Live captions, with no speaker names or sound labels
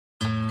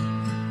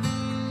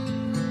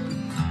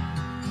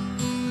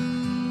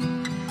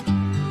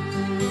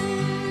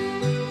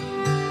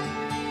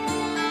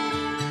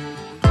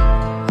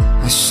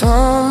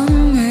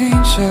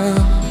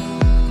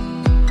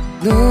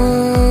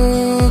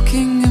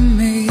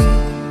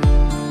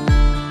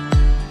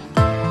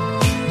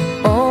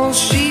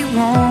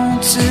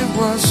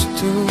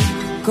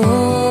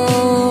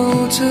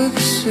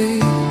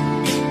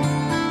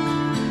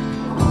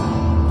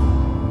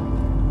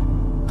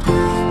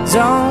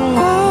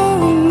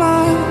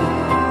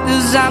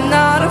'cause I'm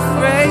not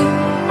afraid.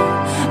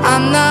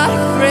 I'm not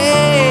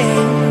afraid.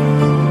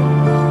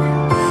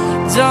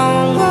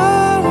 Don't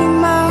worry,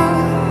 Mom,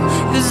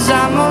 'cause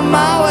I'm on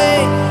my way.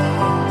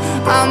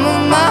 I'm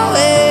on my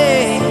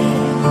way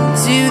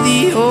to the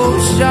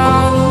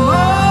ocean.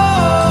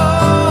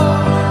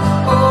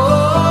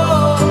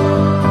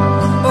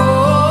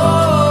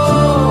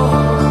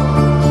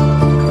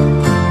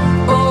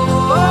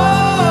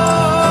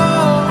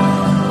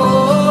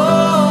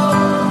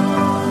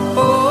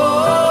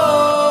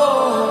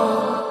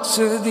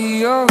 To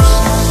the ocean.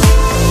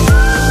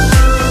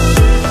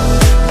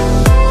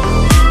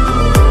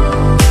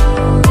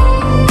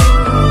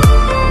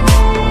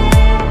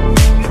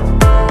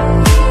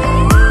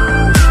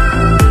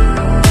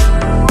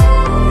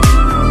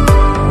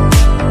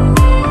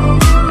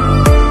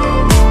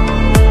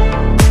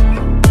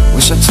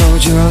 Wish I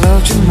told you I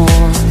loved you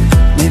more.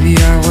 Maybe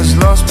I was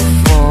lost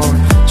before.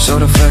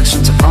 Showed affection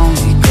to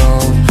only go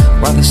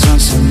while the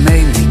sunset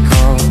made me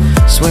cold.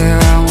 Swear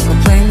I won't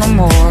complain no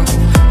more.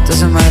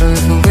 Doesn't matter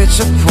if we're rich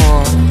or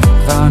poor.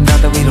 Found out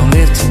that we don't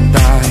live to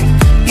die,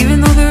 even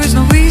though there is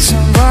no reason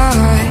why.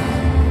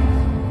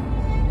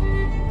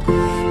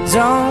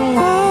 Don't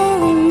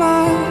worry,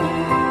 Mom,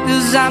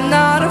 'cause I'm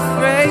not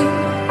afraid.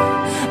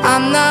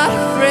 I'm not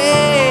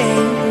afraid.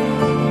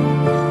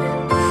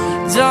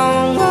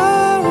 Don't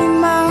worry,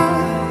 Mom,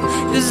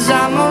 'cause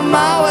I'm on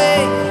my way.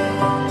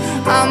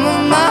 I'm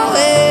on my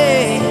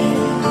way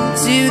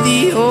to the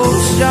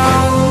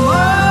ocean.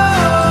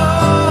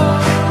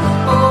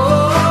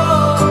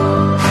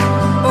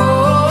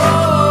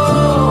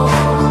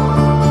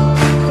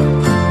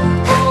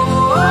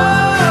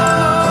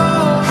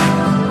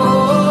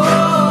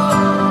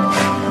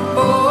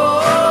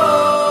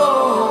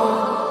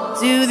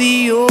 To the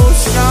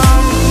ocean.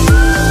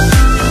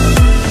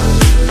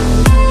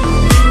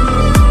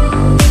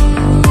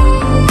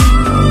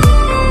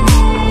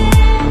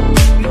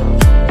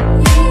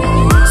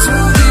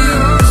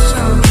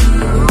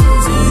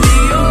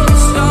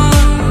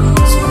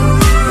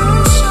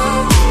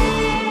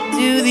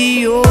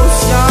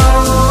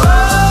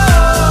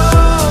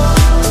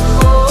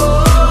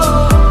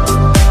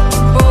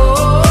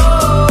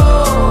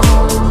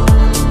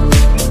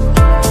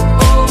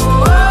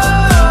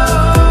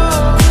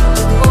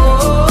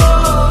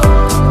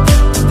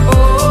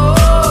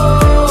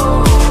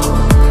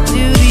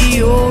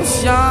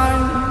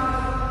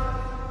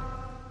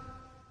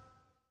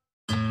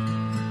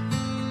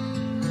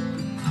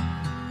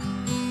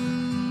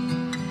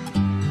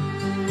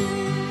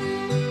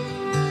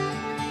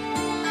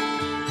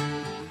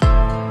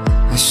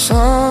 I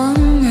saw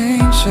an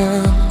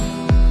angel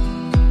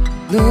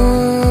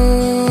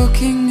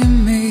looking at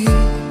me.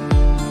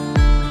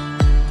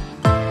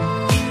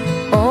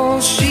 All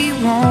she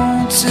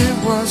wanted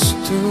was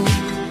to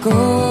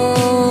go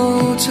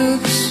to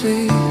the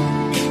sea.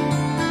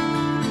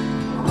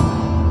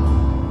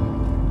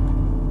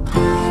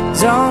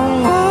 Don't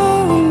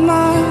worry,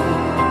 Mom,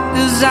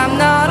 'cause I'm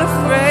not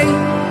afraid.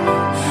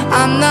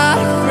 I'm not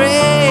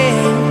afraid.